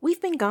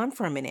been gone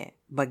for a minute,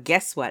 but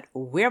guess what?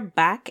 We're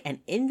back, and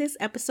in this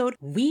episode,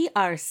 we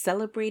are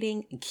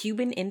celebrating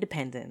Cuban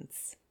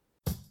independence.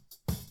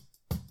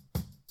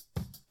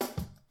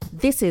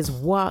 This is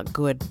What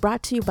Good,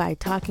 brought to you by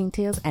Talking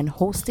Tales and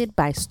hosted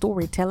by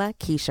storyteller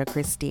Keisha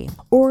Christie.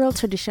 Oral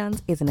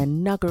traditions is an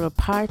integral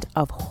part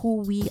of who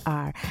we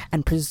are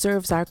and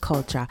preserves our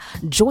culture.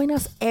 Join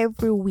us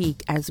every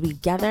week as we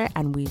gather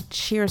and we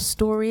share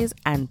stories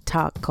and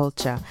talk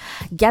culture.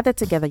 Gather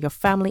together your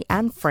family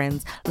and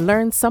friends,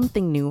 learn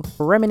something new,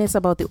 reminisce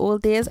about the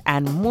old days,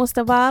 and most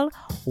of all,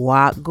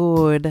 what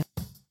good.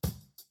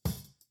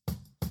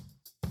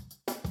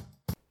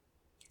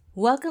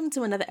 Welcome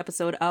to another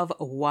episode of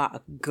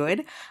What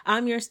Good.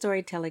 I'm your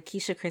storyteller,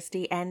 Keisha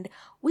Christie, and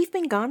we've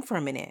been gone for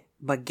a minute.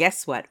 But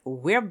guess what?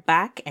 We're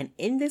back, and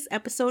in this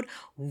episode,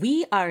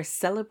 we are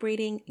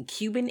celebrating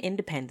Cuban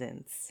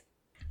independence.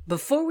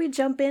 Before we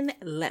jump in,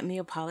 let me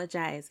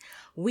apologize.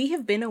 We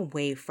have been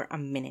away for a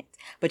minute,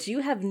 but you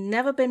have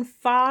never been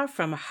far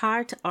from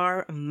heart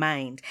or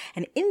mind.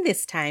 And in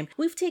this time,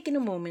 we've taken a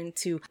moment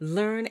to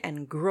learn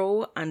and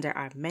grow under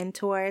our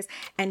mentors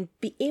and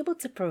be able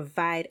to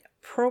provide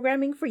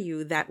programming for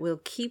you that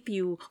will keep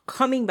you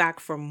coming back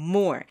for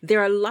more.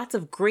 There are lots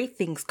of great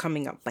things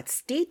coming up, but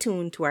stay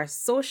tuned to our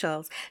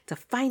socials to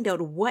find out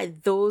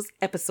what those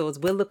episodes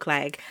will look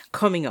like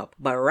coming up.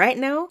 But right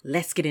now,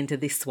 let's get into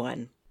this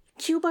one.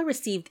 Cuba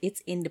received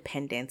its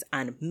independence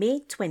on May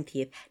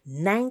 20th,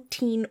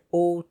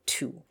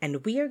 1902.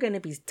 And we are going to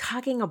be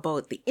talking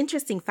about the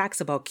interesting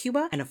facts about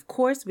Cuba. And of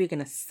course, we're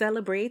going to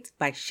celebrate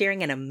by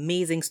sharing an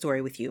amazing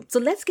story with you. So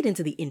let's get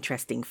into the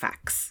interesting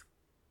facts.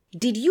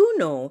 Did you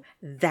know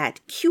that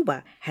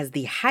Cuba has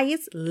the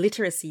highest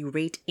literacy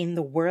rate in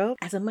the world?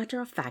 As a matter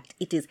of fact,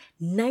 it is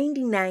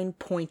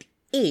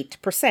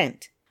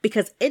 99.8%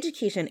 because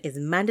education is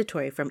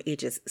mandatory from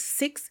ages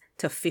 6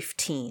 to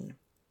 15.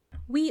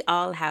 We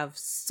all have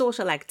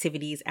social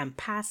activities and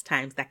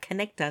pastimes that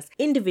connect us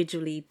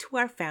individually to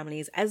our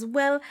families as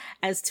well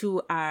as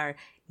to our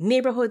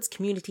neighborhoods,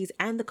 communities,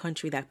 and the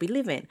country that we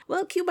live in.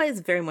 Well, Cuba is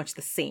very much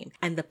the same,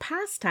 and the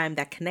pastime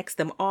that connects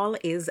them all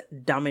is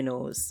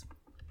dominoes.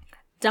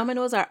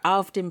 Dominoes are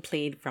often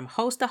played from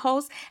house to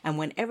house, and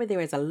whenever there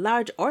is a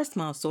large or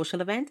small social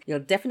event, you'll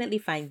definitely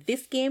find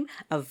this game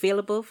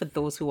available for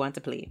those who want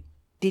to play.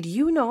 Did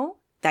you know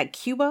that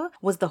Cuba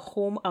was the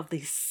home of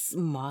the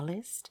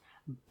smallest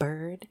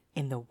bird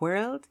in the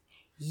world?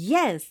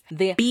 Yes,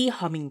 the bee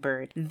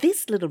hummingbird.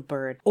 This little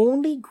bird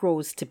only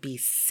grows to be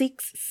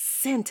 6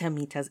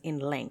 centimeters in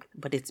length,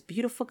 but its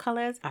beautiful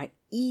colors are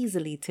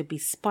easily to be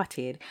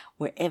spotted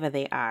wherever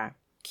they are.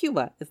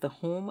 Cuba is the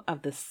home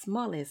of the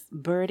smallest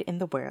bird in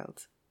the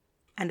world.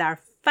 And our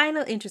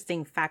final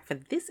interesting fact for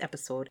this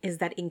episode is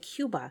that in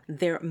Cuba,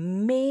 their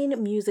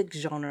main music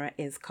genre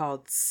is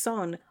called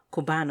son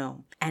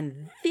cubano.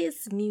 And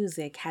this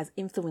music has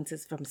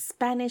influences from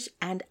Spanish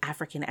and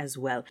African as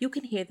well. You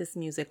can hear this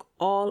music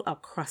all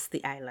across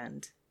the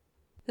island.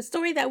 The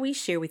story that we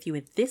share with you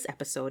in this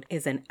episode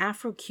is an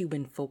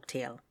Afro-Cuban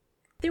folktale.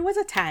 There was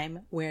a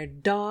time where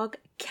dog,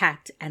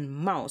 cat, and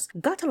mouse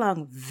got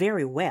along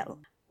very well.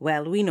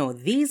 Well, we know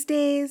these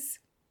days,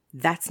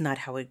 that's not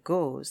how it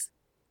goes.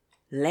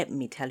 Let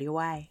me tell you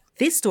why.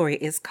 This story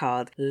is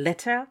called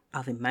Letter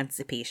of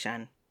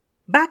Emancipation.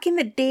 Back in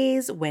the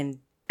days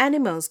when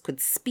animals could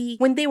speak,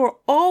 when they were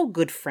all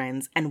good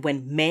friends, and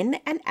when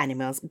men and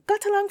animals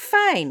got along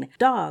fine,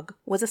 dog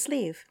was a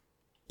slave.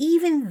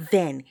 Even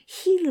then,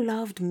 he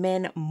loved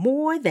men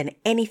more than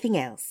anything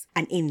else.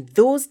 And in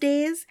those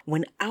days,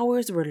 when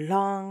hours were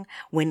long,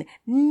 when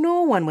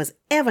no one was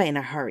ever in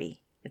a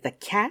hurry, the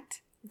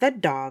cat, the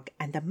dog,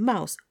 and the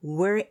mouse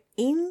were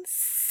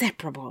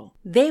inseparable.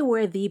 They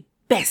were the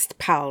best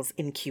pals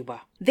in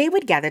Cuba. They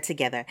would gather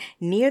together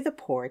near the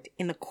port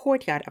in the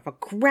courtyard of a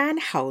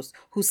grand house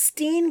whose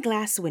stained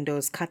glass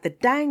windows caught the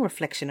dying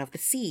reflection of the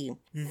sea.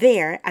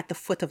 There, at the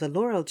foot of the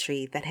laurel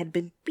tree that had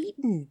been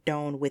beaten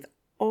down with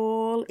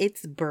all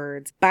its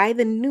birds by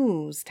the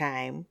news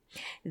time,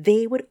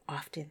 they would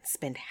often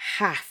spend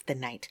half the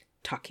night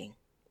talking.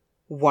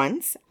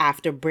 Once,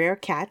 after Brer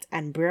Cat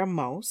and Brer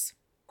Mouse,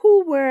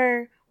 who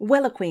were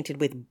well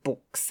acquainted with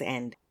books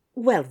and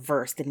well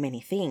versed in many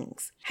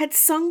things, had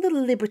sung the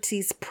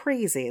liberty's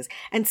praises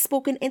and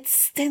spoken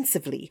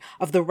extensively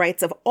of the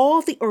rights of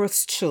all the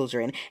earth's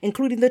children,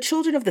 including the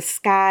children of the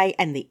sky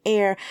and the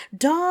air,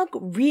 Dog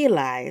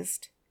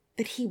realized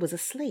that he was a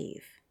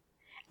slave,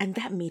 and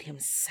that made him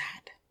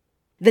sad.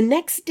 The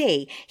next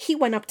day, he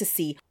went up to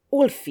see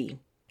Ulfi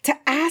to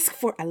ask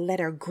for a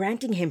letter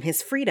granting him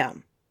his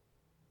freedom.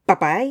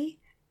 Babai,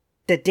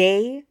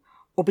 Dade,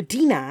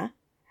 Obedina,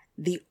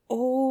 the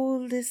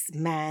oldest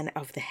man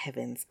of the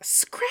heavens,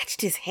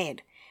 scratched his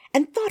head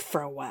and thought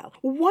for a while,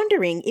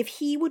 wondering if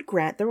he would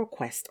grant the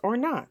request or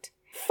not.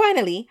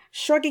 Finally,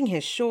 shrugging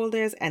his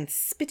shoulders and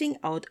spitting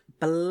out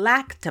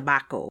black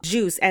tobacco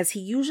juice as he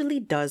usually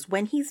does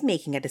when he's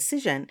making a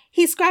decision,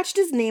 he scratched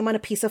his name on a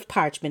piece of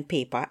parchment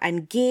paper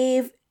and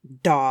gave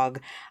Dog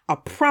a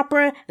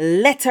proper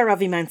letter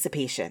of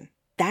emancipation.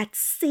 That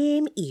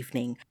same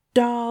evening,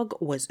 Dog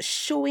was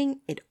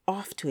showing it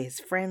off to his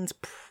friends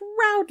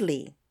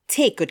proudly.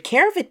 "Take good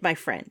care of it, my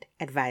friend,"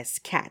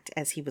 advised Cat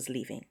as he was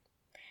leaving.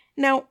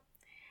 Now,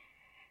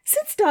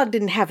 since Dog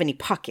didn't have any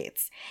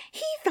pockets,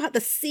 he thought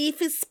the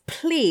safest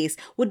place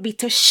would be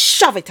to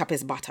shove it up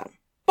his bottom.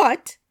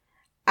 But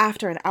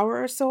after an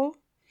hour or so,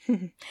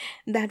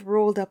 that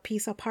rolled up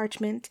piece of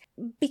parchment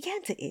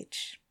began to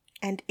itch,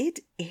 and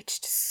it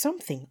itched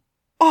something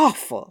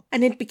awful,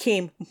 and it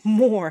became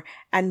more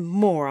and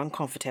more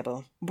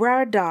uncomfortable.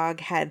 Brer Dog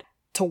had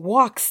to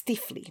walk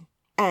stiffly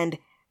and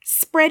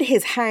spread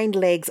his hind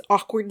legs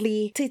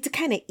awkwardly to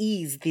kind of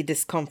ease the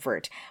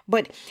discomfort,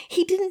 but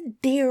he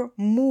didn't dare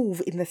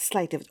move in the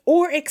slightest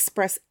or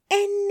express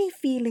any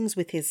feelings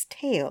with his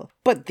tail.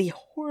 But the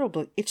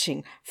horrible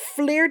itching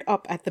flared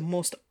up at the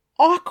most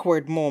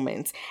awkward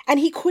moments, and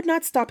he could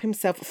not stop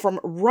himself from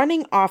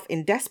running off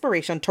in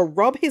desperation to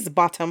rub his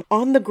bottom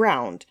on the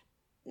ground,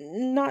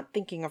 not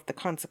thinking of the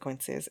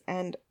consequences.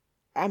 And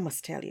I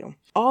must tell you,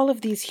 all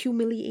of these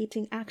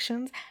humiliating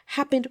actions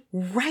happened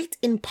right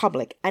in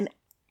public, and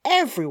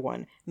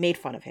everyone made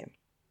fun of him.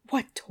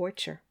 What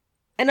torture!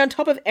 And on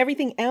top of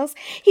everything else,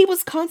 he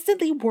was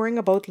constantly worrying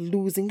about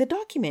losing the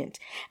document,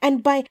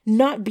 and by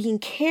not being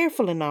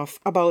careful enough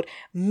about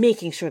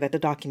making sure that the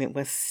document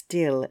was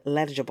still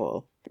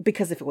legible,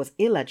 because if it was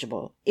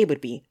illegible, it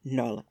would be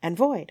null and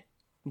void.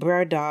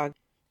 Brer Dog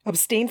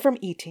abstained from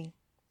eating,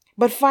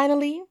 but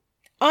finally,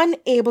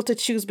 unable to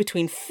choose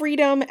between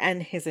freedom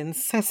and his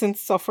incessant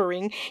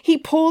suffering, he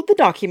pulled the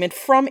document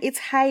from its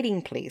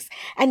hiding place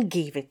and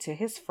gave it to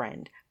his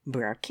friend,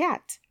 Brer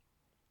Cat.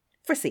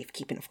 For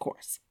safekeeping, of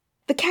course.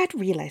 The cat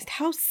realized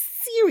how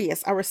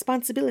serious a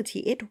responsibility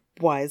it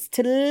was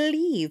to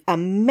leave a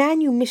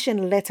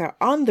manumission letter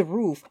on the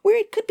roof where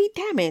it could be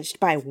damaged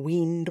by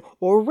wind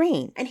or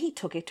rain, and he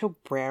took it to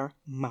Brer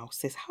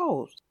Mouse's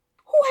house,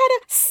 who had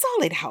a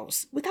solid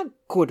house with a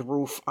good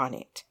roof on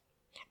it.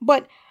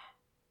 But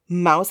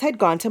Mouse had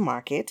gone to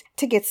market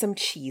to get some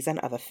cheese and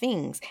other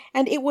things,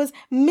 and it was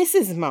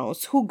Mrs.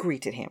 Mouse who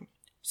greeted him.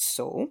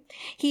 So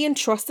he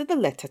entrusted the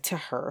letter to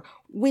her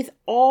with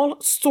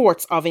all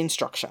sorts of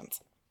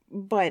instructions.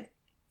 But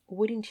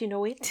wouldn't you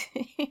know it,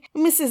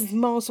 Mrs.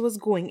 Mouse was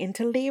going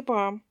into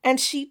labor,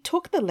 and she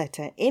took the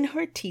letter in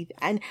her teeth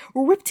and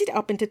ripped it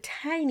up into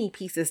tiny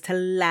pieces to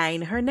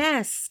line her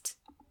nest.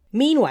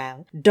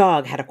 Meanwhile,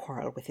 Dog had a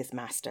quarrel with his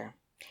master.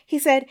 He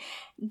said,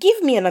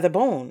 "Give me another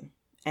bone."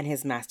 And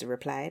his master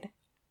replied,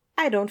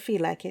 "I don't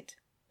feel like it."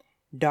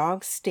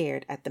 Dog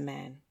stared at the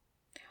man,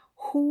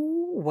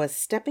 who was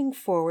stepping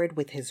forward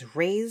with his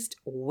raised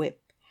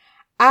whip.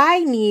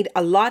 "I need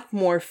a lot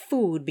more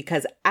food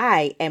because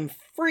I am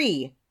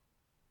free."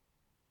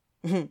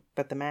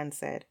 But the man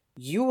said,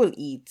 "You will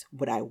eat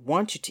what I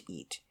want you to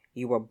eat.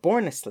 You were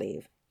born a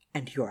slave,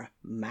 and you're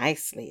my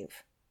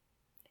slave."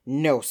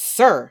 "No,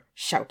 sir,"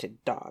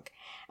 shouted Dog,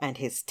 and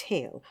his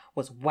tail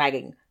was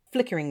wagging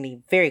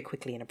flickeringly very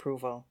quickly in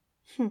approval.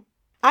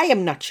 "I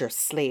am not your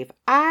slave.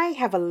 I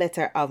have a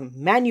letter of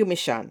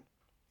manumission."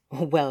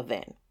 "Well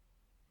then,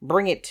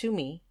 bring it to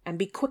me and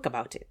be quick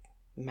about it,"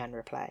 the man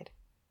replied.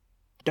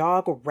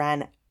 Dog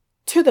ran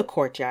to the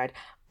courtyard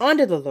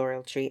under the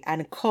laurel tree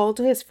and called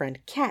to his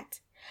friend Cat.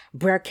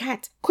 "Brer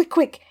Cat, quick,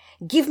 quick,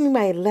 give me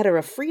my letter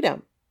of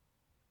freedom."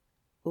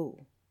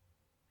 Ooh.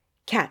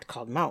 Cat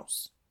called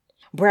Mouse.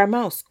 "Brer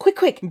Mouse, quick,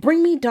 quick,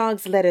 bring me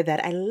Dog's letter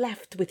that I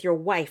left with your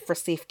wife for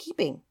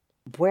safekeeping."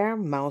 Brer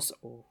Mouse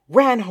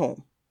ran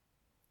home.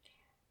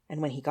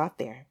 And when he got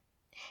there,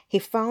 he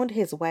found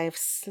his wife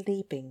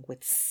sleeping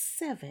with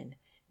 7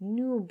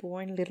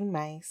 newborn little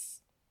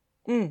mice.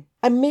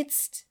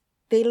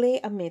 They lay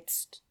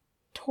amidst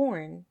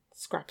torn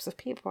scraps of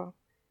paper.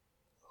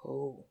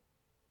 Oh.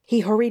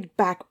 He hurried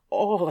back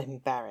all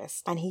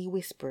embarrassed, and he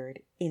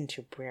whispered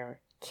into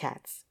Brer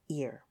Cat's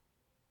ear.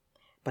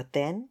 But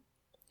then,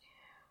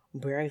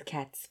 Brer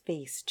Cat's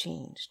face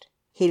changed.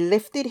 He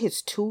lifted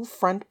his 2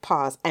 front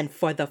paws, and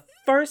for the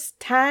first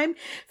time,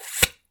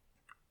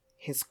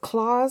 his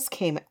claws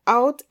came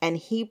out and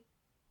he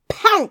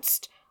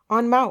pounced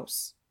on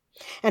Mouse.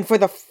 And for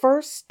the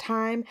first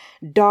time,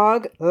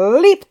 Dog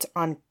leaped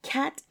on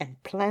Cat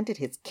and planted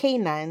his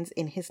canines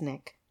in his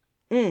neck.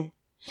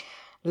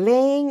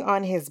 Laying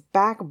on his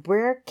back,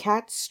 Brer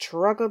Cat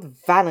struggled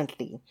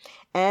valiantly,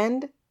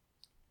 and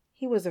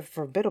he was a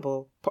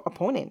formidable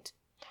opponent.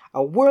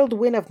 A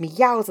whirlwind of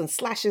meows and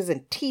slashes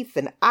and teeth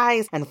and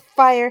eyes and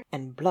fire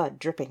and blood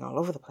dripping all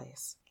over the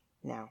place.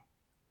 Now,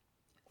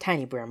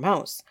 tiny Brer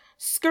Mouse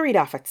scurried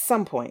off at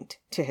some point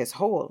to his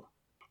hole,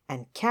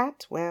 and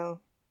Cat,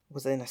 well,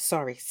 was in a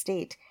sorry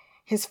state.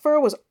 His fur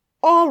was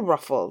all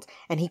ruffled,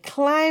 and he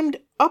climbed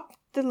up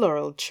the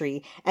laurel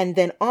tree and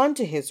then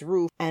onto his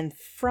roof, and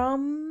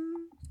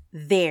from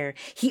there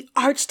he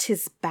arched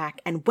his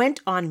back and went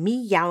on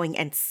meowing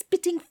and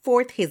spitting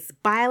forth his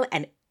bile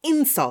and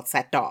insults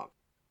at Dog.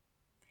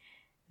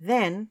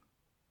 Then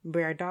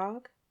Brer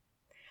Dog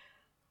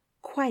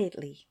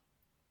quietly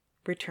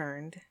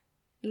returned,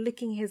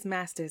 licking his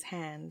master's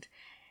hand,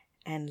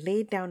 and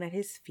laid down at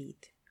his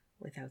feet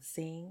without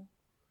saying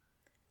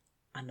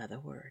another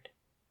word.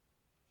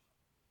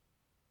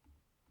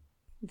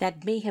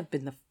 That may have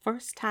been the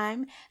first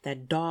time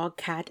that dog,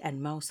 cat,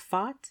 and mouse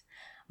fought,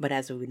 but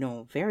as we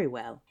know very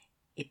well,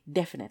 it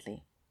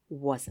definitely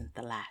wasn't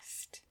the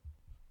last.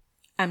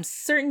 I'm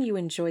certain you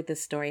enjoyed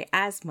this story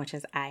as much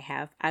as I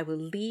have. I will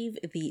leave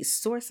the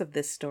source of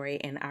this story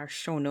in our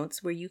show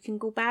notes where you can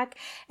go back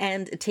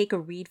and take a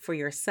read for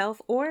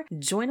yourself or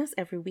join us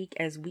every week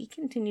as we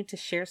continue to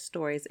share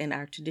stories in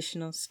our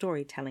traditional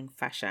storytelling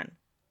fashion.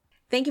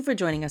 Thank you for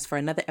joining us for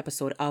another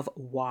episode of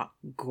What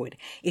Good.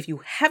 If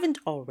you haven't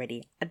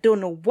already, I don't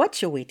know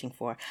what you're waiting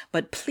for,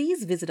 but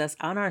please visit us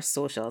on our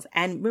socials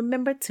and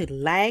remember to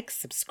like,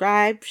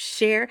 subscribe,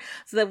 share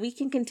so that we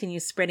can continue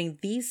spreading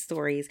these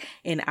stories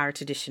in our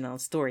traditional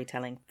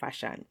storytelling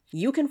fashion.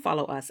 You can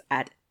follow us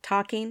at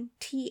Talking,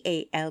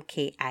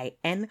 TALKIN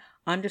 _tales,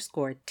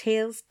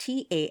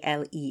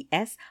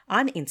 TALES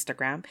on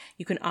Instagram.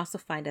 You can also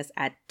find us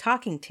at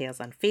Talking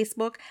Tales on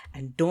Facebook.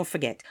 And don't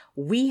forget,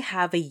 we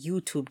have a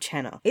YouTube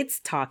channel.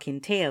 It's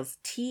Talking Tales,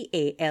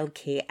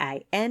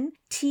 TALKIN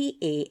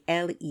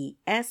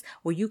TALES,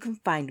 where you can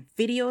find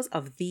videos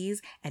of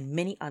these and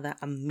many other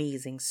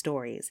amazing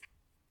stories.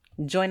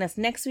 Join us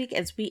next week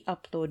as we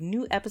upload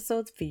new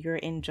episodes for your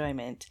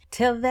enjoyment.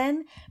 Till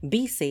then,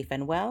 be safe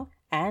and well,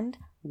 and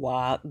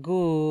what good.